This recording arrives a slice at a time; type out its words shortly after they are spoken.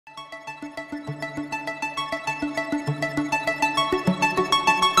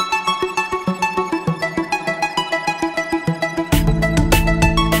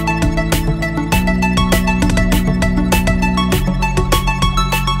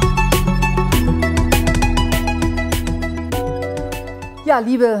Ja,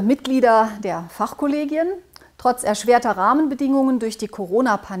 liebe Mitglieder der Fachkollegien, trotz erschwerter Rahmenbedingungen durch die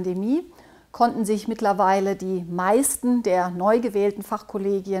Corona-Pandemie konnten sich mittlerweile die meisten der neu gewählten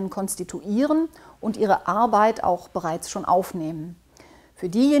Fachkollegien konstituieren und ihre Arbeit auch bereits schon aufnehmen. Für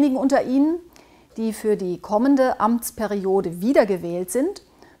diejenigen unter Ihnen, die für die kommende Amtsperiode wiedergewählt sind,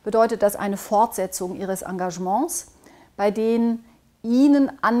 bedeutet das eine Fortsetzung Ihres Engagements, bei denen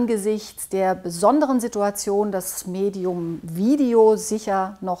Ihnen angesichts der besonderen Situation das Medium Video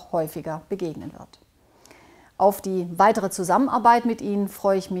sicher noch häufiger begegnen wird. Auf die weitere Zusammenarbeit mit Ihnen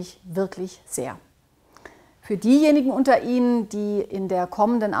freue ich mich wirklich sehr. Für diejenigen unter Ihnen, die in der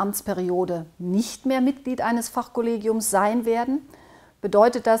kommenden Amtsperiode nicht mehr Mitglied eines Fachkollegiums sein werden,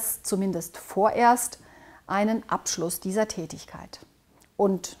 bedeutet das zumindest vorerst einen Abschluss dieser Tätigkeit.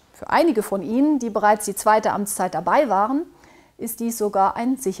 Und für einige von Ihnen, die bereits die zweite Amtszeit dabei waren, ist dies sogar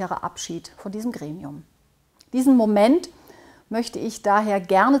ein sicherer Abschied von diesem Gremium. Diesen Moment möchte ich daher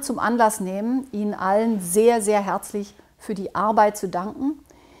gerne zum Anlass nehmen, Ihnen allen sehr, sehr herzlich für die Arbeit zu danken,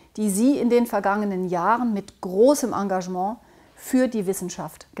 die Sie in den vergangenen Jahren mit großem Engagement für die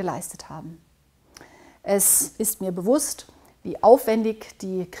Wissenschaft geleistet haben. Es ist mir bewusst, wie aufwendig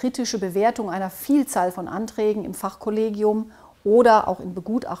die kritische Bewertung einer Vielzahl von Anträgen im Fachkollegium oder auch in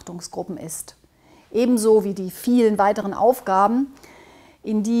Begutachtungsgruppen ist. Ebenso wie die vielen weiteren Aufgaben,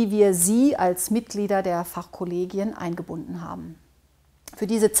 in die wir Sie als Mitglieder der Fachkollegien eingebunden haben. Für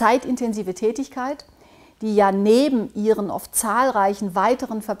diese zeitintensive Tätigkeit, die ja neben Ihren oft zahlreichen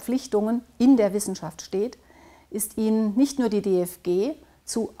weiteren Verpflichtungen in der Wissenschaft steht, ist Ihnen nicht nur die DFG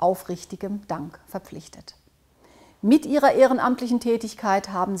zu aufrichtigem Dank verpflichtet. Mit Ihrer ehrenamtlichen Tätigkeit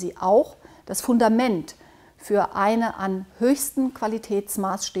haben Sie auch das Fundament für eine an höchsten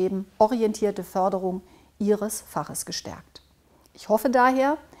Qualitätsmaßstäben orientierte Förderung Ihres Faches gestärkt. Ich hoffe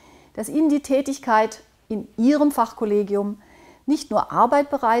daher, dass Ihnen die Tätigkeit in Ihrem Fachkollegium nicht nur Arbeit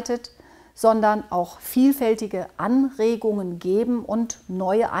bereitet, sondern auch vielfältige Anregungen geben und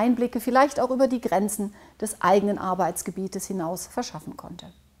neue Einblicke vielleicht auch über die Grenzen des eigenen Arbeitsgebietes hinaus verschaffen konnte.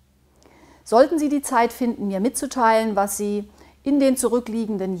 Sollten Sie die Zeit finden, mir mitzuteilen, was Sie in den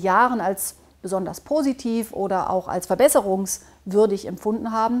zurückliegenden Jahren als besonders positiv oder auch als verbesserungswürdig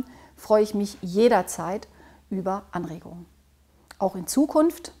empfunden haben, freue ich mich jederzeit über Anregungen. Auch in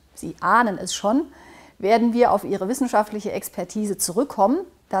Zukunft, Sie ahnen es schon, werden wir auf Ihre wissenschaftliche Expertise zurückkommen.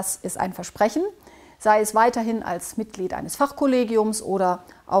 Das ist ein Versprechen, sei es weiterhin als Mitglied eines Fachkollegiums oder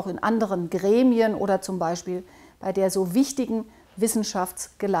auch in anderen Gremien oder zum Beispiel bei der so wichtigen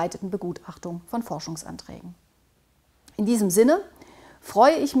wissenschaftsgeleiteten Begutachtung von Forschungsanträgen. In diesem Sinne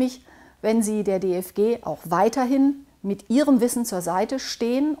freue ich mich, wenn Sie der DFG auch weiterhin mit Ihrem Wissen zur Seite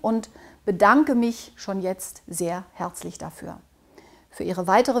stehen und bedanke mich schon jetzt sehr herzlich dafür. Für Ihre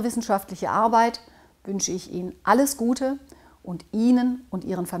weitere wissenschaftliche Arbeit wünsche ich Ihnen alles Gute und Ihnen und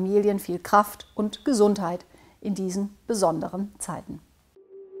Ihren Familien viel Kraft und Gesundheit in diesen besonderen Zeiten.